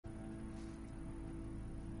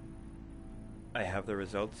I have the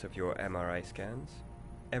results of your MRI scans.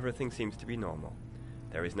 Everything seems to be normal.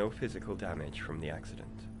 There is no physical damage from the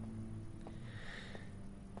accident.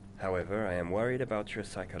 However, I am worried about your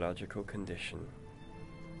psychological condition.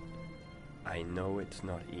 I know it's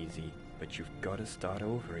not easy, but you've got to start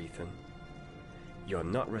over, Ethan. You're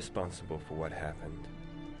not responsible for what happened.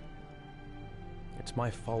 It's my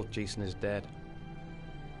fault Jason is dead.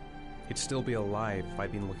 He'd still be alive if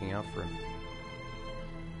I'd been looking out for him.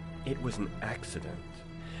 It was an accident.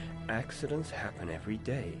 Accidents happen every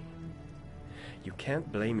day. You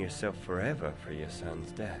can't blame yourself forever for your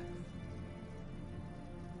son's death.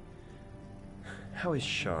 How is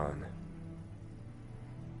Sean?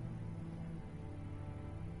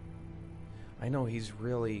 I know he's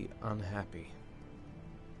really unhappy.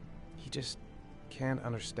 He just can't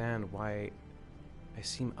understand why I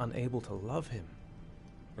seem unable to love him.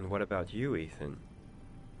 And what about you, Ethan?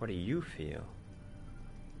 What do you feel?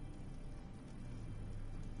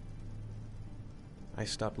 I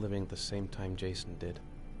stopped living at the same time Jason did.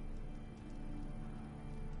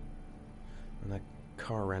 And that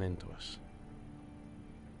car ran into us.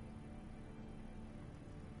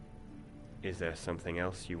 Is there something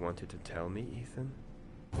else you wanted to tell me, Ethan?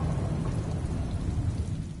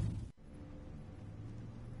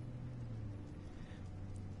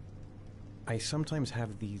 I sometimes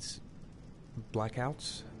have these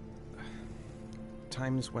blackouts.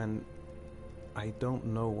 Times when I don't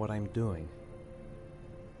know what I'm doing.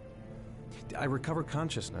 I recover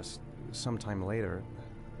consciousness sometime later,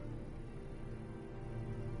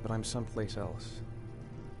 but I'm someplace else.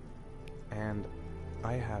 And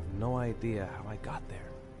I have no idea how I got there.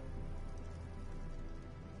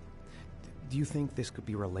 Do you think this could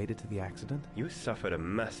be related to the accident? You suffered a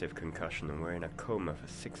massive concussion and were in a coma for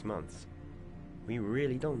 6 months. We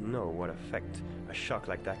really don't know what effect a shock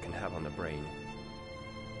like that can have on the brain.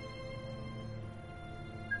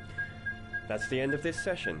 That's the end of this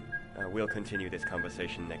session. We'll continue this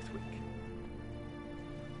conversation next week.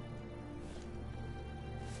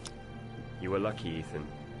 You were lucky, Ethan.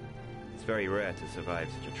 It's very rare to survive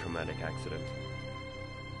such a traumatic accident.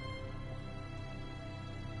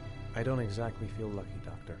 I don't exactly feel lucky,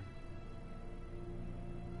 Doctor.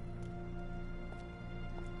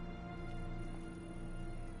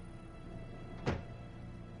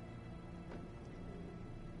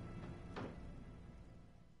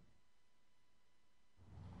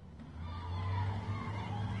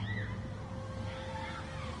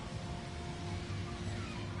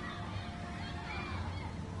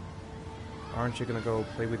 Aren't you gonna go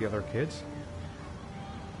play with the other kids?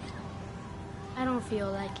 I don't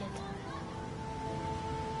feel like it.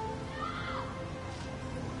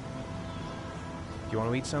 Do you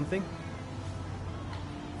want to eat something?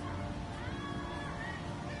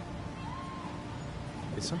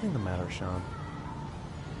 Is something the matter, Sean?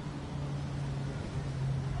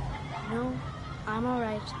 No, I'm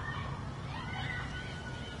alright.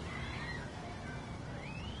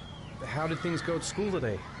 How did things go at school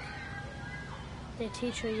today? The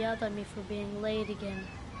teacher yelled at me for being late again.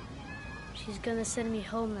 She's gonna send me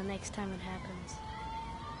home the next time it happens.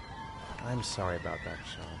 I'm sorry about that,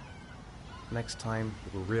 Sean. Next time,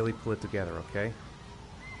 we'll really pull it together, okay?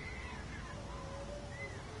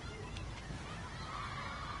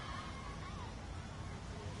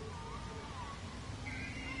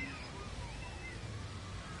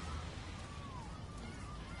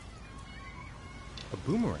 A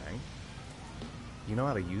boomerang? You know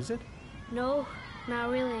how to use it? No, not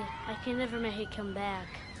really. I can never make it come back.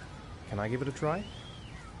 Can I give it a try?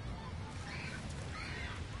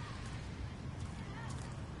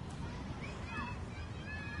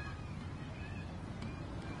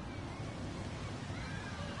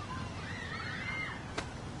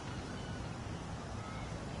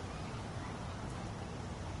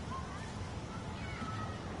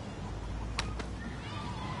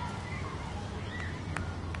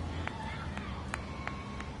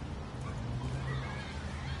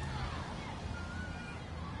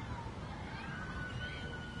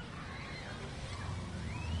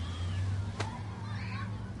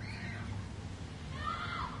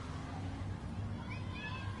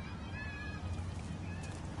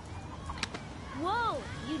 Whoa!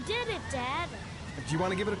 You did it, Dad! Do you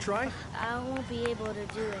want to give it a try? I won't be able to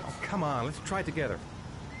do it. Oh, come on, let's try it together.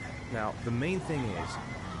 Now, the main thing is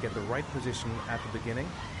get the right position at the beginning.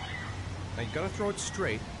 Now, you gotta throw it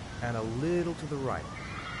straight and a little to the right.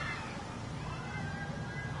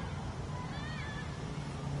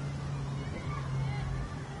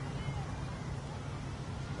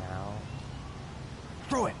 Now,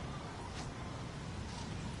 throw it!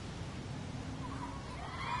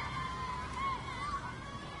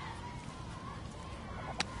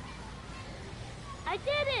 I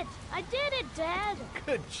did it! I did it, Dad!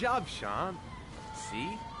 Good job, Sean.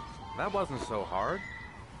 See? That wasn't so hard.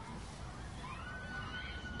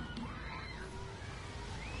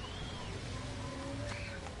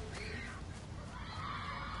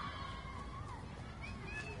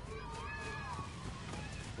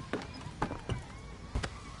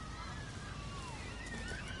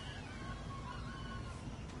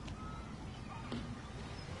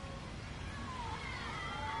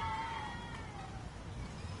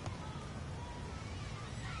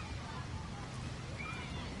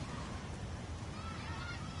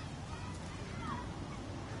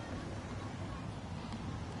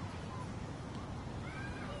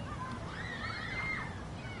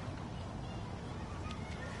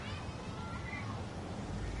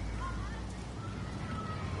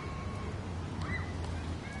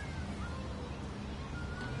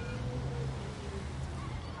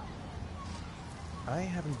 I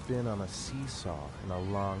haven't been on a seesaw in a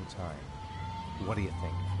long time. What do you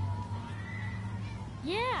think?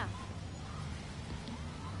 Yeah!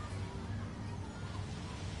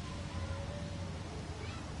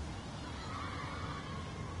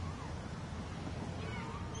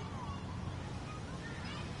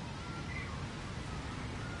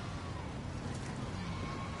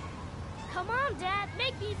 Come on, Dad,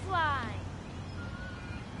 make me fly!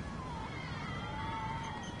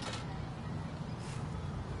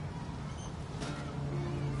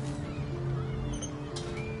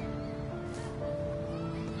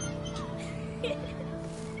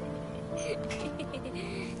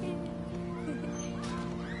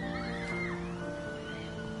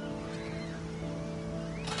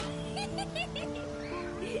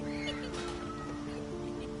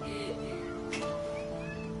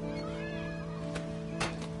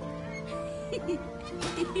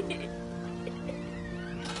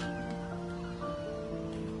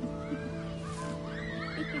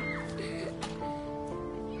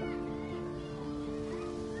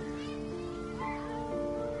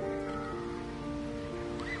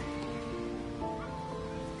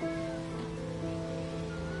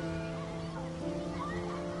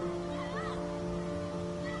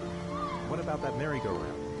 What about that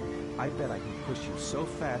merry-go-round? I bet I can push you so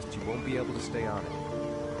fast you won't be able to stay on it.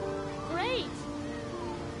 Great!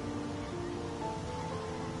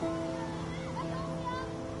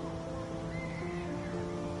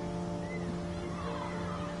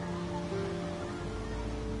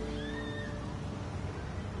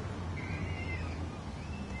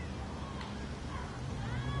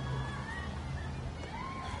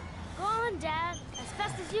 Go on, Dad, as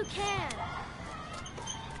fast as you can.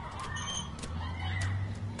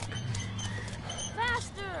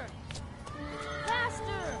 Faster!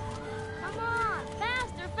 Faster! Come on!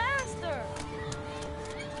 Faster, faster!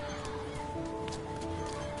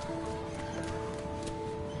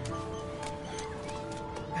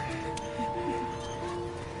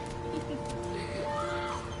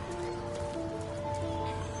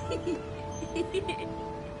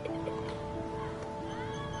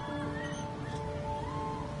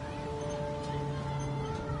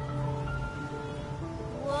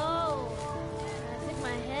 Whoa! I think my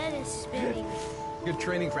head is spinning. Good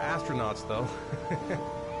training for astronauts, though.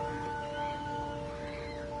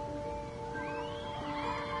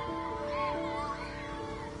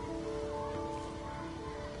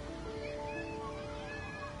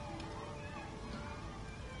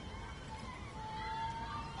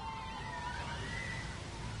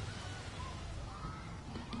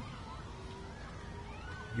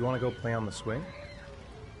 You want to go play on the swing?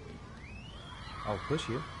 I'll push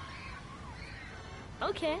you.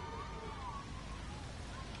 Okay.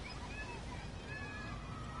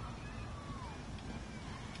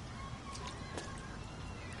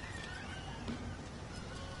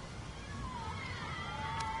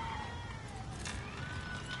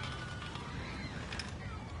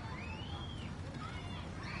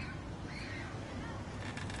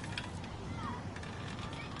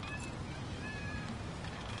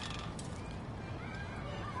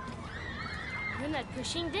 You're not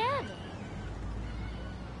pushing Dad.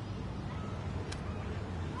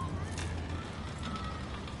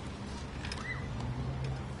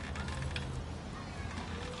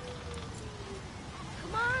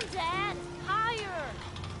 Come on, Dad. Higher.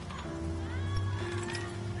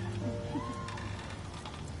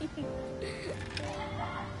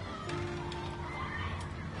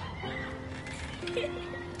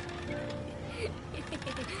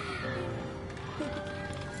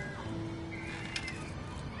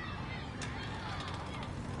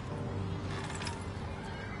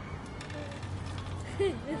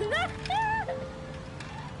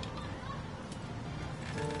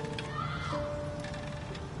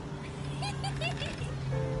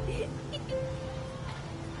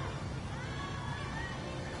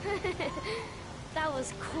 That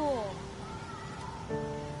was cool.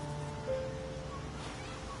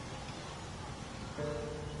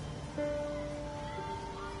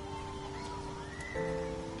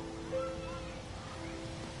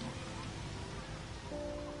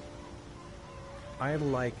 I'd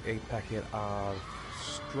like a packet of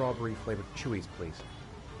strawberry-flavored chewies, please.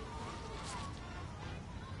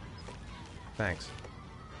 Thanks.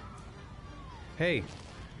 Hey,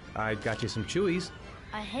 I got you some chewies.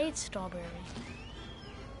 I hate strawberry.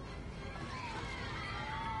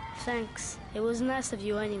 Thanks. It was nice of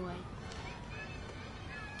you anyway.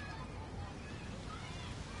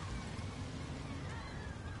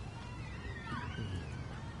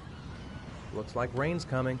 Looks like rain's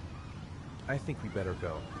coming. I think we better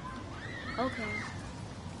go. Okay.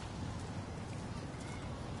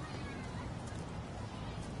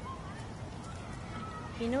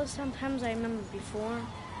 You know, sometimes I remember before.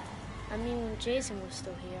 I mean, when Jason was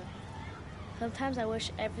still here. Sometimes I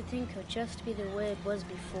wish everything could just be the way it was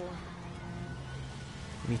before.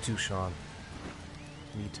 Me too, Sean.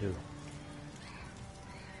 Me too.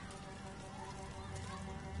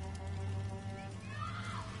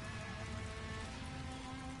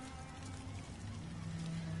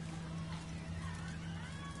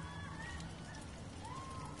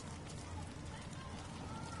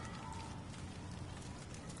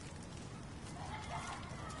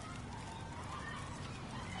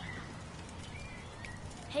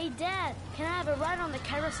 Hey, Dad, can I have a ride on the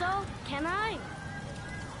carousel? Can I?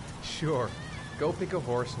 Sure. Go pick a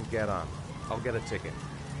horse and get on. I'll get a ticket.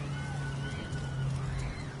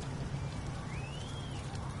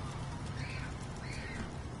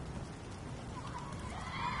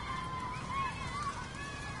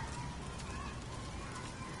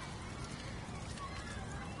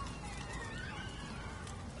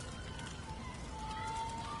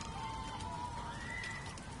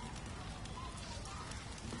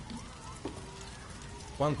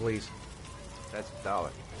 One, please. That's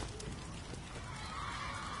 $1.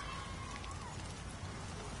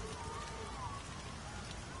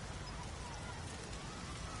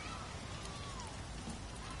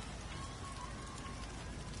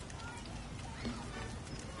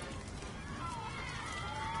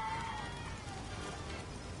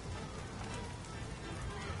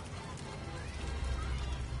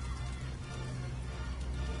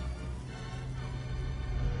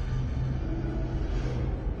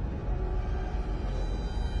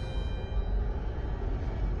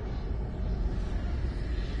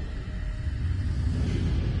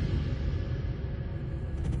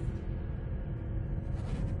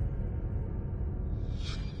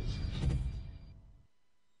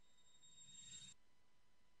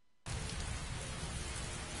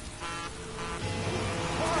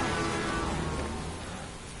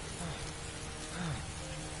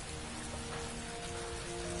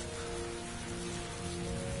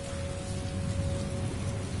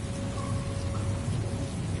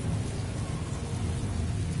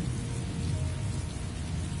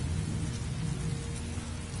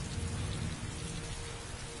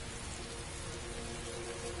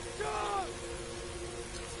 Go!